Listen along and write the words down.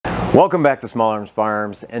Welcome back to Small Arms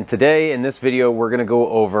Firearms, and today in this video we're going to go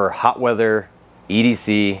over hot weather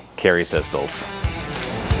EDC carry pistols.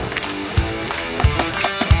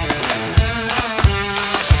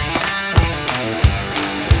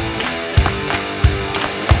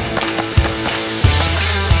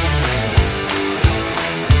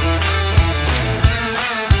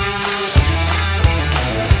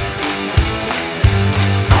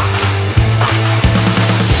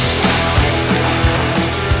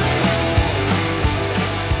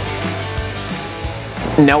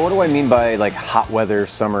 Now, what do I mean by like hot weather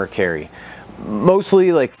summer carry?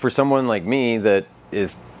 Mostly like for someone like me that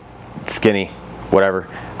is skinny, whatever,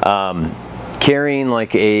 carrying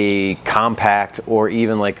like a compact or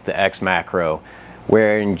even like the X Macro,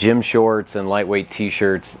 wearing gym shorts and lightweight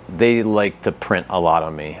t-shirts, they like to print a lot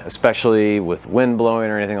on me, especially with wind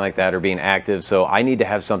blowing or anything like that or being active. So I need to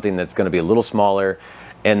have something that's going to be a little smaller.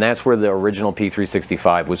 And that's where the original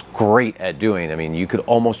P365 was great at doing. I mean, you could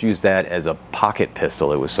almost use that as a pocket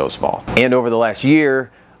pistol. It was so small. And over the last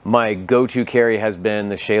year, my go-to carry has been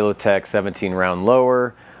the Shailotech 17 round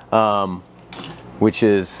lower, which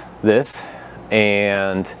is this,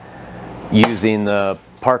 and using the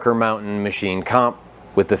Parker Mountain Machine Comp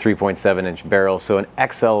with the 3.7 inch barrel. So an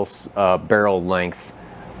XL barrel length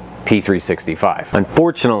P365.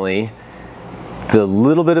 Unfortunately, the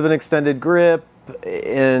little bit of an extended grip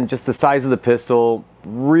and just the size of the pistol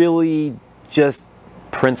really just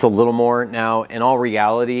prints a little more. Now, in all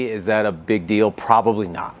reality, is that a big deal? Probably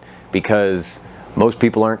not, because most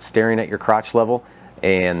people aren't staring at your crotch level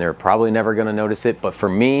and they're probably never going to notice it. But for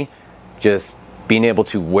me, just being able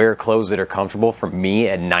to wear clothes that are comfortable for me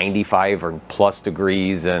at 95 or plus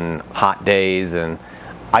degrees and hot days, and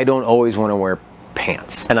I don't always want to wear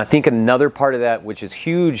pants. And I think another part of that, which is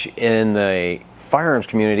huge in the firearms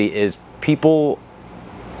community, is people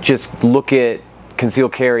just look at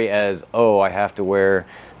concealed carry as, oh, I have to wear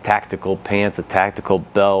tactical pants, a tactical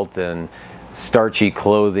belt, and starchy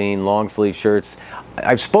clothing, long sleeve shirts.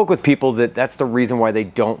 I've spoke with people that that's the reason why they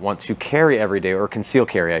don't want to carry every day, or conceal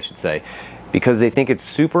carry I should say, because they think it's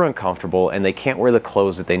super uncomfortable and they can't wear the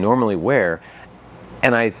clothes that they normally wear.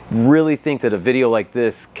 And I really think that a video like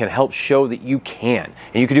this can help show that you can.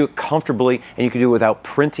 And you can do it comfortably, and you can do it without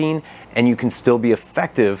printing, and you can still be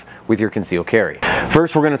effective with your concealed carry.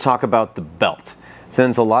 First, we're going to talk about the belt.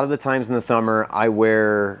 Since a lot of the times in the summer I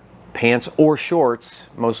wear pants or shorts,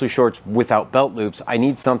 mostly shorts without belt loops, I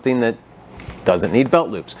need something that doesn't need belt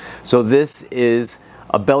loops. So this is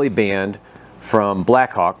a belly band from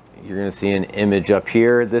Blackhawk. You're going to see an image up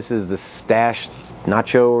here. This is the Stash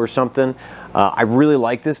Nacho or something. I really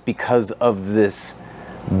like this because of this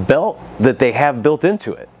belt that they have built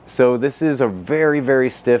into it. So this is a very, very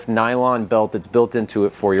stiff nylon belt that's built into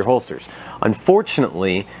it for your holsters.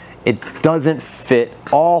 Unfortunately, it doesn't fit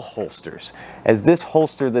all holsters, as this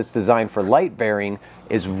holster that's designed for light bearing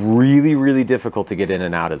is really, really difficult to get in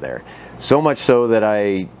and out of there. So much so that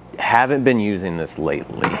I haven't been using this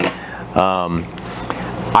lately.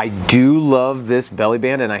 I do love this belly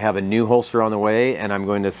band, and I have a new holster on the way, and I'm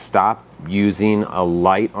going to stop using a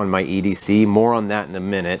light on my EDC. More on that in a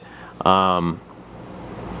minute.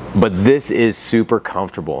 But this is super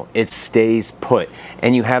comfortable. It stays put,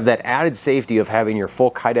 and you have that added safety of having your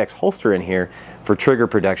full Kydex holster in here for trigger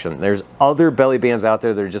protection. There's other belly bands out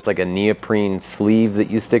there that are just like a neoprene sleeve that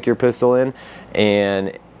you stick your pistol in,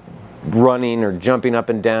 and running or jumping up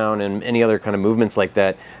and down and any other kind of movements like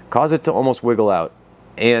that cause it to almost wiggle out.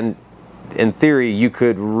 And in theory, you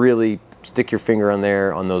could really stick your finger on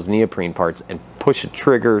there on those neoprene parts and push a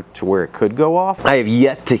trigger to where it could go off. I have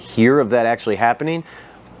yet to hear of that actually happening,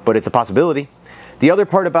 but it's a possibility. The other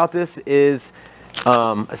part about this is,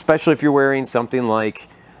 especially if you're wearing something like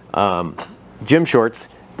gym shorts,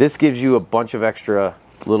 this gives you a bunch of extra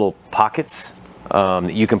little pockets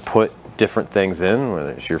that you can put different things in,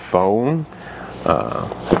 whether it's your phone,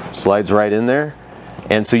 slides right in there.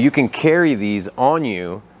 And so you can carry these on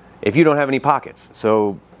you if you don't have any pockets.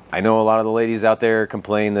 So I know a lot of the ladies out there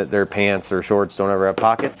complain that their pants or shorts don't ever have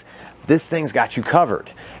pockets. This thing's got you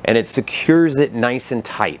covered, and it secures it nice and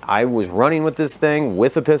tight. I was running with this thing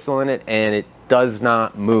with a pistol in it, and it does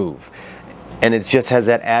not move. And it just has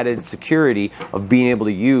that added security of being able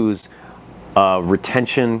to use a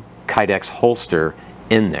retention Kydex holster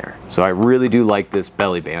in there. So I really do like this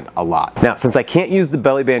belly band a lot. Now, since I can't use the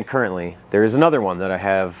belly band currently, there is another one that I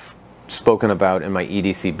have spoken about in my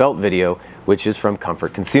EDC belt video, which is from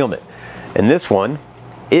Comfort Concealment. And this one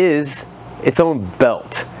is its own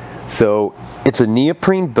belt. So it's a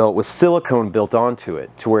neoprene belt with silicone built onto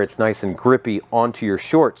it to where it's nice and grippy onto your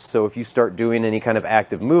shorts. So if you start doing any kind of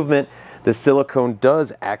active movement, the silicone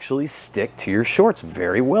does actually stick to your shorts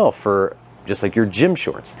very well, for just like your gym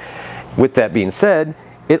shorts. With that being said,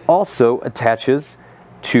 it also attaches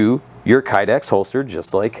to your Kydex holster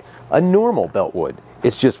just like a normal belt would.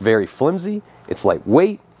 It's just very flimsy, it's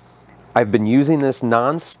lightweight. I've been using this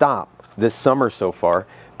non-stop this summer so far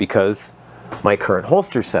because my current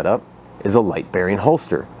holster setup is a light bearing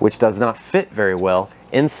holster, which does not fit very well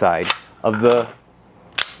inside of the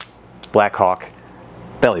Black Hawk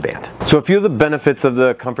belly band. So a few of the benefits of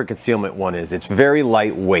the Comfort Concealment one is it's very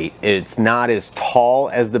lightweight. It's not as tall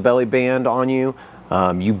as the belly band on you.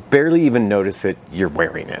 You barely even notice it, you're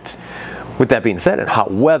wearing it. With that being said, in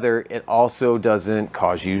hot weather, it also doesn't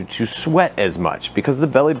cause you to sweat as much because the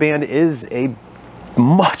belly band is a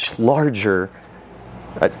much larger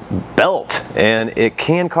belt and it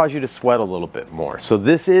can cause you to sweat a little bit more. So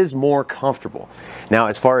this is more comfortable. Now,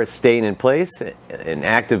 as far as staying in place in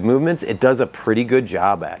active movements, it does a pretty good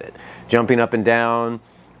job at it. Jumping up and down,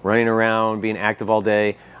 running around, being active all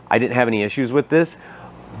day. I didn't have any issues with this,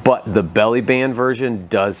 but the belly band version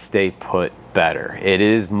does stay put better. It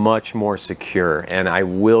is much more secure, and I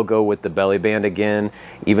will go with the belly band again.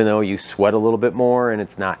 Even though you sweat a little bit more and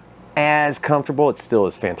it's not as comfortable, it still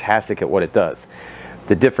is fantastic at what it does.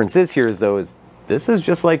 The difference is this is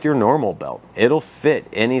just like your normal belt. It'll fit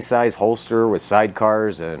any size holster with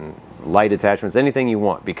sidecars and light attachments, anything you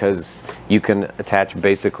want, because you can attach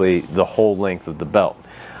basically the whole length of the belt.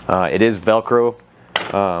 It is Velcro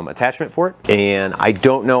attachment for it, and I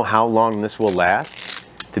don't know how long this will last,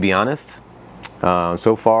 to be honest.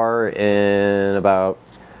 So far, in about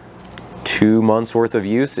 2 months worth of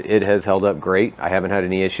use, it has held up great. I haven't had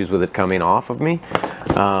any issues with it coming off of me.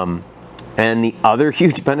 And the other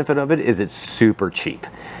huge benefit of it is it's super cheap.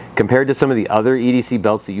 Compared to some of the other EDC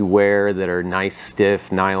belts that you wear that are nice,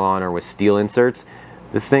 stiff, nylon, or with steel inserts,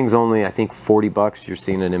 this thing's only, I think, 40 bucks. You're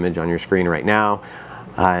seeing an image on your screen right now.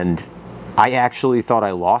 And I actually thought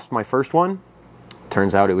I lost my first one.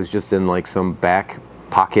 Turns out it was just in like some back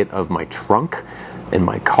pocket of my trunk in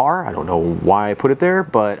my car. I don't know why I put it there,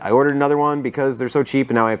 but I ordered another one because they're so cheap,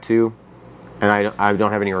 and now I have two. And I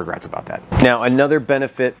don't have any regrets about that. Now, another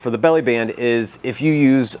benefit for the belly band is if you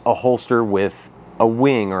use a holster with a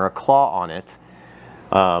wing or a claw on it,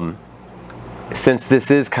 since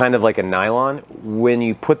this is kind of like a nylon, when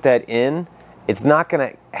you put that in, it's not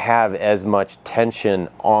gonna have as much tension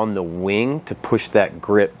on the wing to push that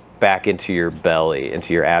grip back into your belly,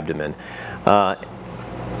 into your abdomen.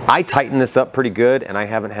 I tightened this up pretty good and I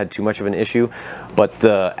haven't had too much of an issue, but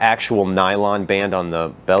the actual nylon band on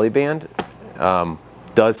the belly band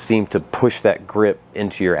does seem to push that grip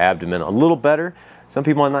into your abdomen a little better. Some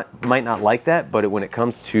people might not like that, but when it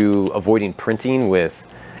comes to avoiding printing with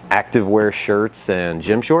activewear shirts and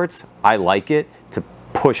gym shorts, I like it to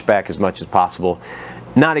push back as much as possible.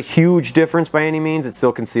 Not a huge difference by any means. It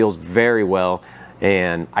still conceals very well,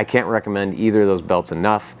 and I can't recommend either of those belts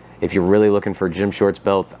enough. If you're really looking for gym shorts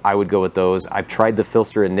belts, I would go with those. I've tried the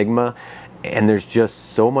Filster Enigma, and there's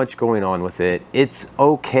just so much going on with it. It's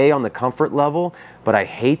okay on the comfort level, but I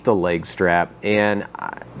hate the leg strap, and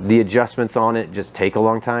the adjustments on it just take a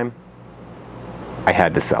long time. I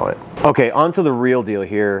had to sell it. Okay, on to the real deal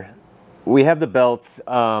here. We have the belts.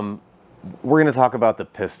 We're gonna talk about the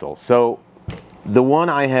pistol. So the one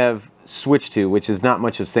I have switched to, which is not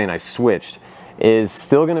much of saying I switched, is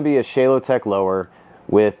still gonna be a Shalotech lower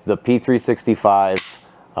with the P365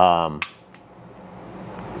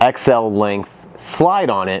 XL length slide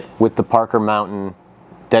on it with the Parker Mountain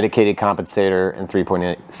dedicated compensator and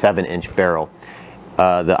 3.7-inch barrel.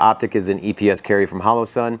 The optic is an EPS carry from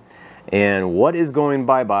HoloSun, and what is going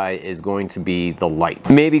bye-bye is going to be the light.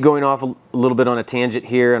 Maybe going off a little bit on a tangent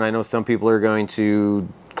here, and I know some people are going to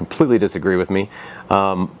completely disagree with me.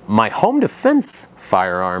 My home defense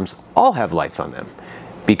firearms all have lights on them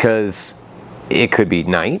because it could be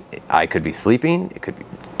night, I could be sleeping, it could be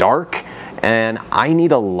dark, and I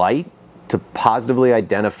need a light to positively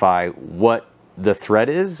identify what the threat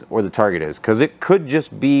is or the target is, because it could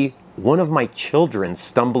just be one of my children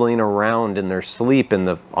stumbling around in their sleep on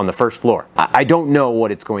the first floor. I don't know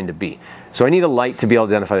what it's going to be, so I need a light to be able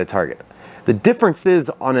to identify the target. The difference is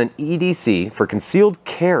on an EDC for concealed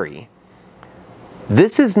carry,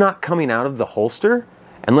 this is not coming out of the holster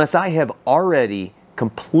unless I have already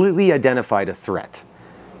completely identified a threat.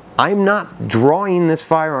 I'm not drawing this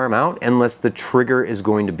firearm out unless the trigger is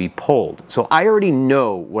going to be pulled. So I already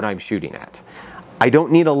know what I'm shooting at. I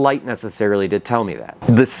don't need a light necessarily to tell me that.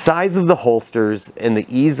 The size of the holsters and the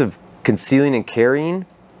ease of concealing and carrying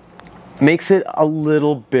makes it a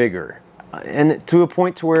little bigger, and to a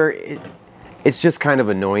point to where it's just kind of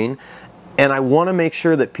annoying. And I want to make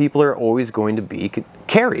sure that people are always going to be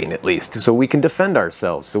carrying at least, so we can defend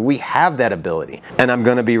ourselves, so we have that ability. And I'm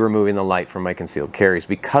going to be removing the light from my concealed carries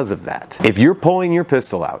because of that. If you're pulling your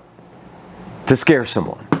pistol out to scare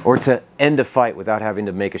someone or to end a fight without having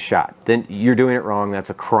to make a shot, then you're doing it wrong. That's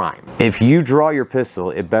a crime. If you draw your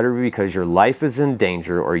pistol, it better be because your life is in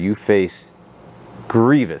danger or you face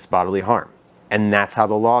grievous bodily harm. And that's how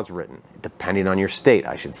the law is written, depending on your state,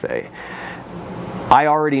 I should say. I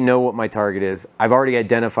already know what my target is. I've already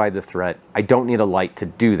identified the threat. I don't need a light to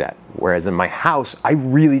do that. Whereas in my house, I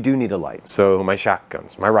really do need a light. So my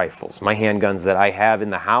shotguns, my rifles, my handguns that I have in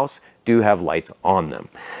the house do have lights on them.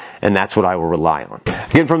 And that's what I will rely on.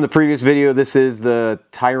 Again, from the previous video, this is the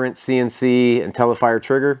Tyrant CNC IntelliFire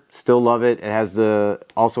trigger. Still love it. It has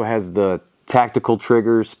also has the tactical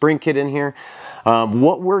trigger spring kit in here.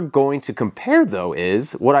 What we're going to compare though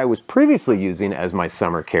is what I was previously using as my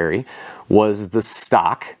summer carry was the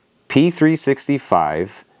stock P365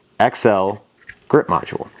 XL grip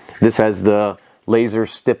module. This has the laser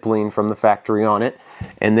stippling from the factory on it,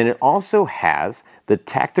 and then it also has the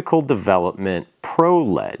Tactical Development Pro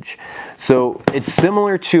ledge. So it's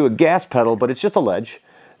similar to a gas pedal, but it's just a ledge.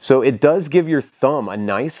 So it does give your thumb a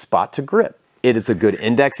nice spot to grip. It is a good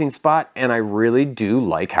indexing spot, and I really do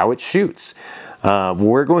like how it shoots. We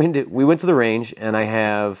went to the range, and I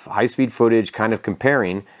have high-speed footage kind of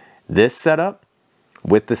comparing this setup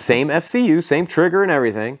with the same FCU, same trigger and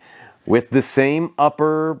everything, with the same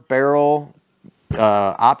upper barrel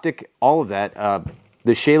optic, all of that.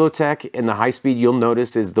 The Shalotech in the high speed, you'll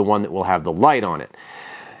notice, is the one that will have the light on it.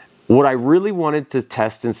 What I really wanted to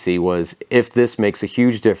test and see was if this makes a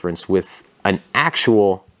huge difference with an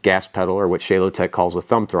actual gas pedal, or what Shalotech calls a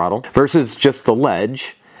thumb throttle, versus just the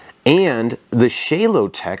ledge. And the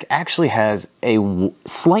Shalotech actually has a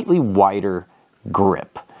slightly wider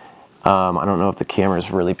grip. I don't know if the camera is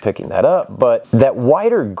really picking that up, but that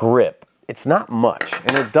wider grip, it's not much,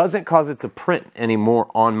 and it doesn't cause it to print anymore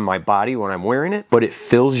on my body when I'm wearing it, but it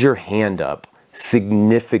fills your hand up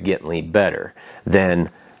significantly better than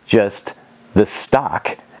just the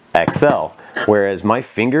stock XL, whereas my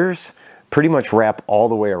fingers pretty much wrap all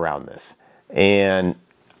the way around this, and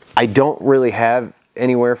I don't really have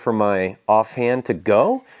anywhere for my offhand to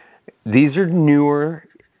go. These are newer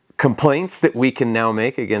complaints that we can now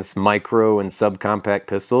make against micro and subcompact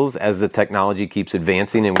pistols as the technology keeps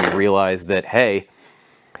advancing, and we realize that, hey,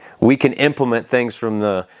 we can implement things from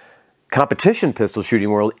the competition pistol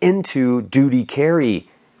shooting world into duty carry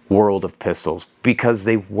world of pistols because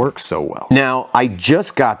they work so well. Now, I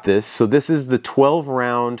just got this, so this is the 12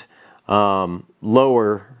 round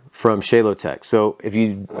lower from Shalotech. So if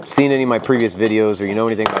you've seen any of my previous videos or you know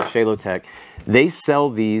anything about Shalotech, they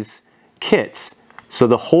sell these kits. So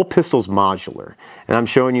the whole pistol's modular, and I'm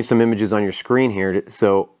showing you some images on your screen here.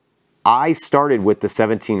 So I started with the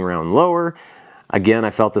 17 round lower. Again, I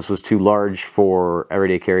felt this was too large for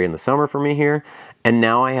everyday carry in the summer for me here, and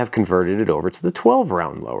now I have converted it over to the 12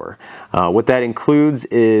 round lower. What that includes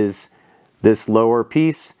is this lower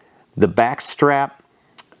piece, the back strap,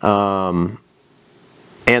 and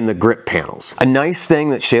the grip panels. A nice thing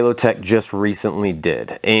that Shalotech just recently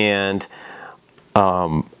did, and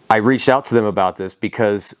I reached out to them about this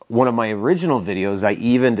because one of my original videos, I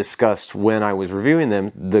even discussed when I was reviewing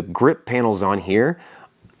them, the grip panels on here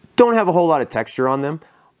don't have a whole lot of texture on them.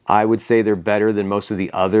 I would say they're better than most of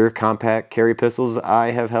the other compact carry pistols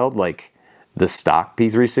I have held, like the stock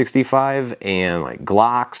P365 and like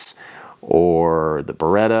Glocks or the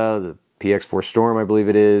Beretta, the PX4 Storm, I believe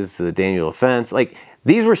it is, the Daniel Defense. Like,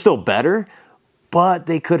 these were still better, but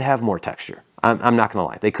they could have more texture. I'm not gonna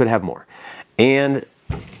lie, they could have more. And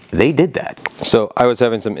they did that. So I was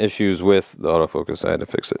having some issues with the autofocus. I had to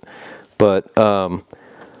fix it. But,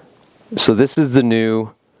 so this is the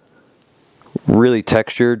new, really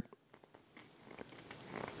textured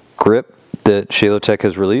grip that Shalotech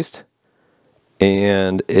has released.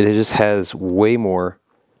 And it just has way more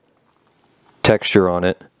texture on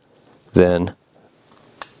it than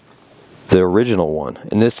the original one.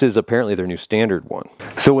 And this is apparently their new standard one.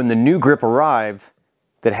 So when the new grip arrived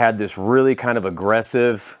that had this really kind of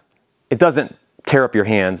aggressive, it doesn't tear up your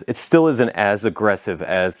hands. It still isn't as aggressive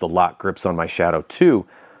as the lock grips on my Shadow 2,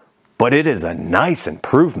 but it is a nice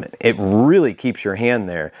improvement. It really keeps your hand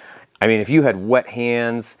there. I mean, if you had wet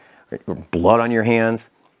hands, or blood on your hands,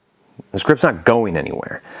 this grip's not going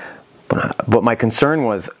anywhere. But my concern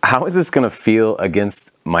was, how is this gonna feel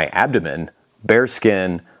against my abdomen, bare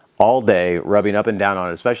skin, all day, rubbing up and down on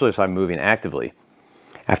it, especially if I'm moving actively.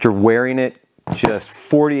 After wearing it just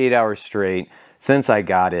 48 hours straight since I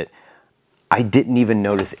got it, I didn't even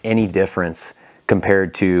notice any difference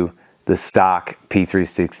compared to the stock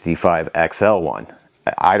P365 XL one.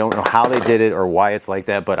 I don't know how they did it or why it's like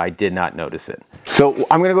that, but I did not notice it. So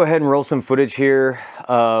I'm gonna go ahead and roll some footage here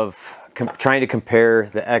of trying to compare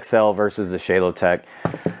the XL versus the Shailotech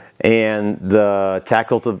and the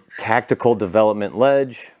tactical development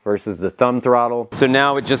ledge versus the thumb throttle. So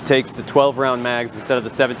now it just takes the 12 round mags instead of the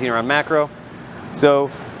 17 round macro. So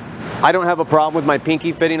I don't have a problem with my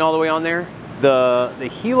pinky fitting all the way on there. The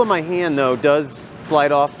heel of my hand though does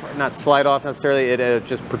slide off, not slide off necessarily, it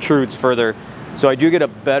just protrudes further. So I do get a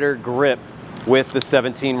better grip with the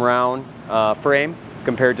 17 round frame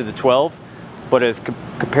compared to the 12, but as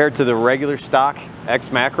compared to the regular stock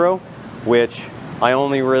X macro, which I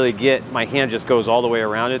only really get, my hand just goes all the way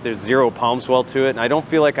around it. There's zero palm swell to it, and I don't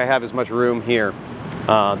feel like I have as much room here.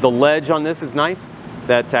 The ledge on this is nice,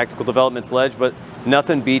 that tactical development ledge, but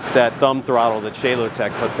nothing beats that thumb throttle that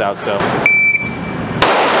Shailotech puts out. So.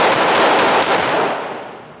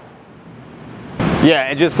 Yeah,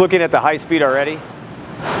 and just looking at the high speed already,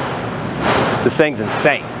 this thing's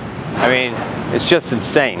insane. I mean, it's just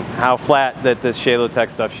insane how flat that this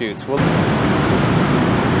Shailotech stuff shoots. Well,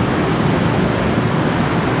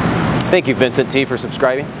 thank you, Vincent T, for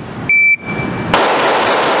subscribing.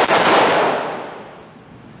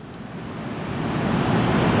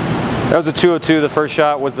 That was a 202. The first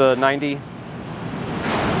shot was a 90.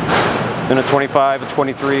 Then a 25, a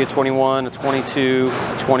 23, a 21, a 22,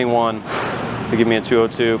 a 21. To give me a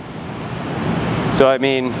 202. So I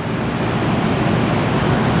mean,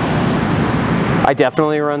 I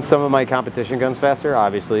definitely run some of my competition guns faster,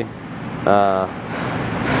 obviously. But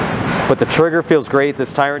the trigger feels great.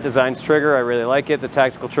 This Tyrant Designs trigger, I really like it. The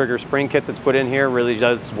tactical trigger spring kit that's put in here really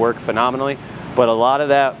does work phenomenally. But a lot of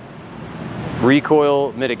that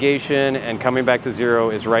recoil mitigation and coming back to zero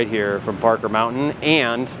is right here from Parker Mountain.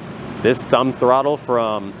 And this thumb throttle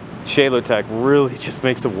from Shailotech really just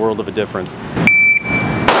makes a world of a difference.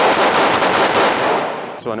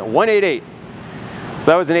 So a 188. So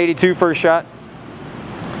that was an 82 first shot.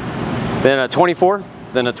 Then a 24,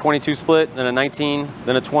 then a 22 split, then a 19,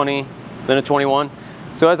 then a 20, then a 21.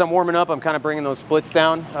 So as I'm warming up, I'm kind of bringing those splits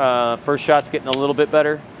down. First shot's getting a little bit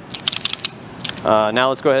better. Now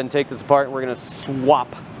let's go ahead and take this apart. We're gonna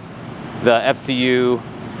swap the FCU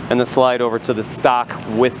and the slide over to the stock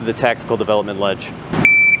with the tactical development ledge.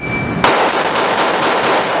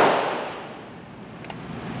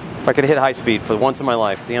 If I could hit high speed for once in my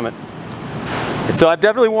life, damn it. So I've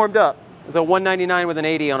definitely warmed up. It's a 199 with an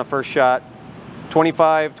 80 on a first shot.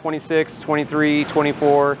 25, 26, 23,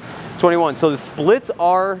 24, 21. So the splits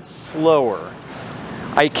are slower.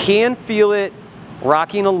 I can feel it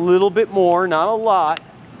rocking a little bit more, not a lot.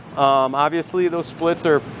 Obviously those splits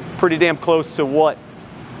are pretty damn close to what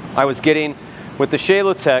I was getting with the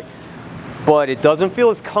Shailotech, but it doesn't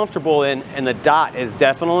feel as comfortable, and the dot is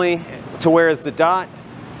definitely, to whereas the dot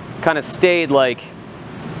kind of stayed like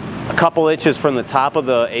a couple inches from the top of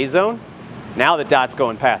the A zone. Now the dot's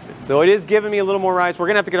going past it. So it is giving me a little more rise. We're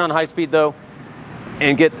gonna have to get on high speed though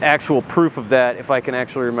and get actual proof of that if I can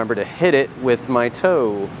actually remember to hit it with my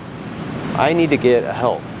toe. I need to get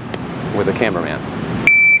help with a cameraman.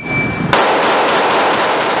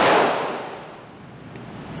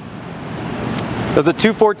 There's a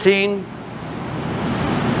 214,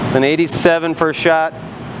 an 87 first shot,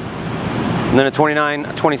 and then a 29,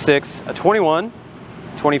 a 26, a 21,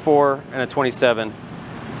 24, and a 27.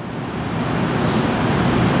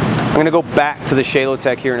 I'm gonna go back to the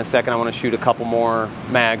Shailotech here in a second. I wanna shoot a couple more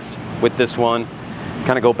mags with this one,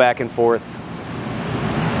 kind of go back and forth,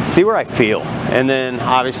 see where I feel, and then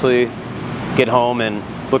obviously get home and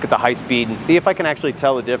look at the high speed and see if I can actually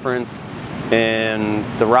tell the difference in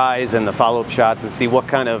the rise and the follow-up shots, and see what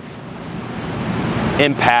kind of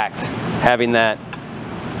impact having that,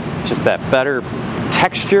 just that better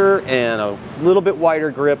texture and a little bit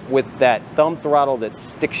wider grip with that thumb throttle that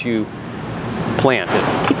sticks you planted.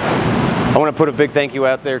 I want to put a big thank you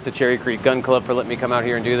out there to Cherry Creek Gun Club for letting me come out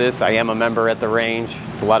here and do this. I am a member at the range.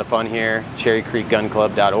 It's a lot of fun here.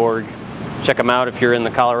 cherrycreekgunclub.org. Check them out if you're in the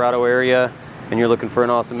Colorado area and you're looking for an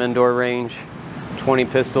awesome indoor range. 20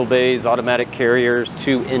 pistol bays, automatic carriers,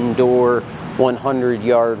 2 indoor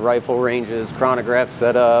 100-yard rifle ranges, chronograph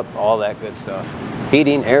setup, all that good stuff.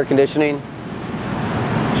 Heating, air conditioning.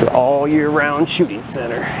 It's your all year round shooting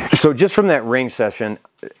center. So just from that range session,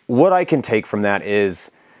 what I can take from that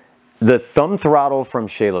is the thumb throttle from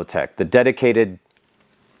Shailotech, the dedicated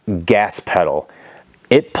gas pedal.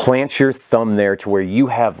 It plants your thumb there to where you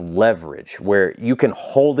have leverage, where you can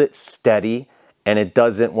hold it steady and it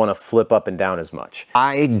doesn't want to flip up and down as much.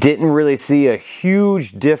 I didn't really see a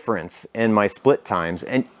huge difference in my split times,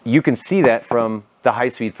 and you can see that from the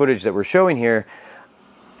high-speed footage that we're showing here.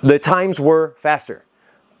 The times were faster,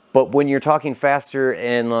 but when you're talking faster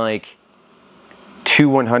in like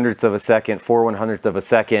 2/100ths of a second, 4/100ths of a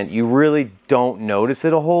second, you really don't notice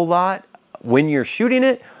it a whole lot when you're shooting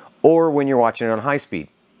it or when you're watching it on high speed.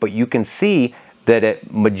 But you can see that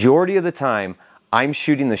at majority of the time, I'm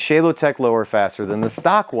shooting the Shailotech lower faster than the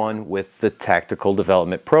stock one with the Tactical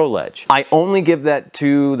Development Pro Ledge. I only give that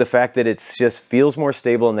to the fact that it just feels more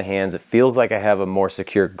stable in the hands. It feels like I have a more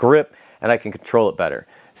secure grip and I can control it better.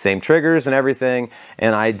 Same triggers and everything,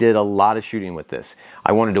 and I did a lot of shooting with this.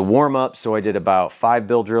 I wanted to warm up, so I did about 5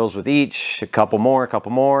 bill drills with each, a couple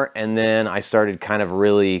more, and then I started kind of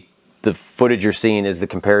really, the footage you're seeing is the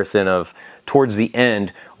comparison of towards the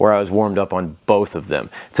end where I was warmed up on both of them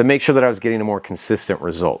to make sure that I was getting a more consistent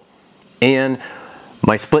result. And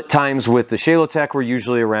my split times with the Shailotech were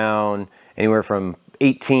usually around anywhere from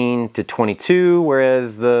 18 to 22,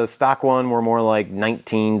 whereas the stock one were more like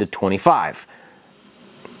 19 to 25.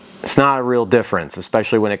 It's not a real difference,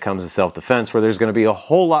 especially when it comes to self-defense, where there's going to be a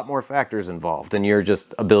whole lot more factors involved than your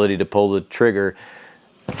just ability to pull the trigger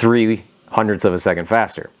 3/100ths of a second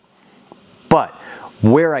faster. But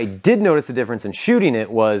where I did notice a difference in shooting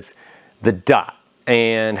it was the dot,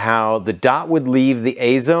 and how the dot would leave the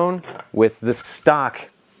A zone with the stock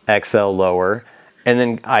XL lower, and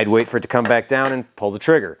then I'd wait for it to come back down and pull the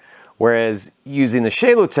trigger. Whereas using the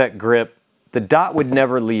Shailotech grip, the dot would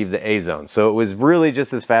never leave the A zone. So it was really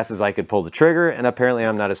just as fast as I could pull the trigger, and apparently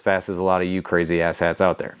I'm not as fast as a lot of you crazy asshats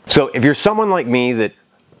out there. So if you're someone like me that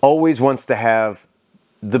always wants to have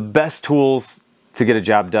the best tools to get a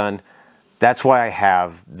job done, that's why I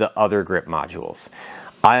have the other grip modules.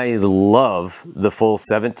 I love the full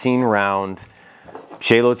 17 round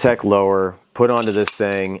Shailotech lower put onto this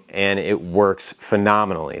thing, and it works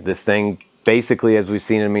phenomenally. This thing basically, as we've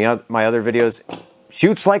seen in my other videos,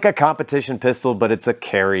 shoots like a competition pistol, but it's a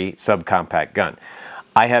carry subcompact gun.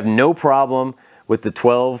 I have no problem with the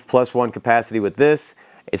 12+1 capacity with this.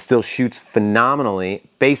 It still shoots phenomenally,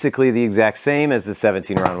 basically the exact same as the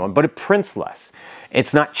 17 round one, but it prints less.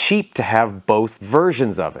 It's not cheap to have both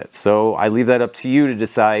versions of it, so I leave that up to you to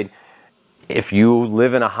decide. If you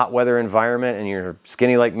live in a hot weather environment and you're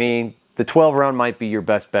skinny like me, the 12 round might be your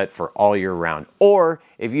best bet for all year round. Or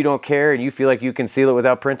if you don't care and you feel like you can seal it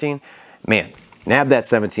without printing, man, nab that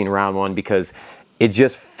 17 round one, because it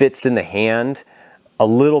just fits in the hand a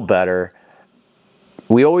little better.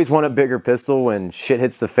 We always want a bigger pistol when shit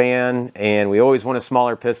hits the fan, and we always want a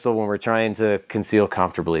smaller pistol when we're trying to conceal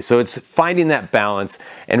comfortably. So it's finding that balance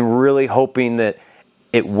and really hoping that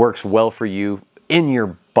it works well for you in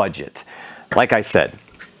your budget. Like I said,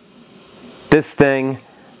 this thing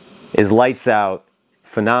is lights out,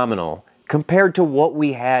 phenomenal, compared to what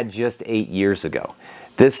we had just 8 years ago.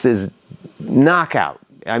 This is knockout.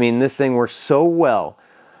 I mean, this thing works so well,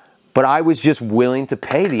 but I was just willing to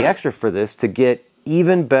pay the extra for this to get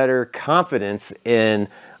even better confidence in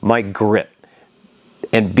my grip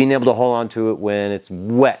and being able to hold on to it when it's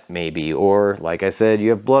wet maybe, or like I said,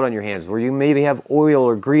 you have blood on your hands, or you maybe have oil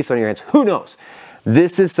or grease on your hands, who knows.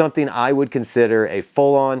 This is something I would consider a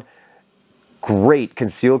full-on great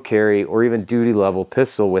concealed carry or even duty level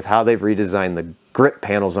pistol with how they've redesigned the grip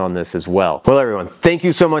panels on this as well. Well everyone, thank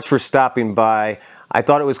you so much for stopping by. I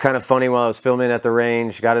thought it was kind of funny while I was filming at the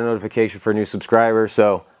range, got a notification for a new subscriber,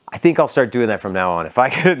 so I think I'll start doing that from now on. If I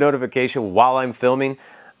get a notification while I'm filming,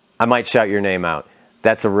 I might shout your name out.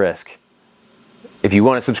 That's a risk. If you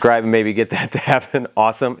want to subscribe and maybe get that to happen,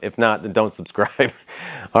 awesome. If not, then don't subscribe.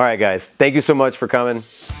 All right, guys. Thank you so much for coming.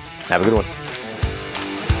 Have a good one.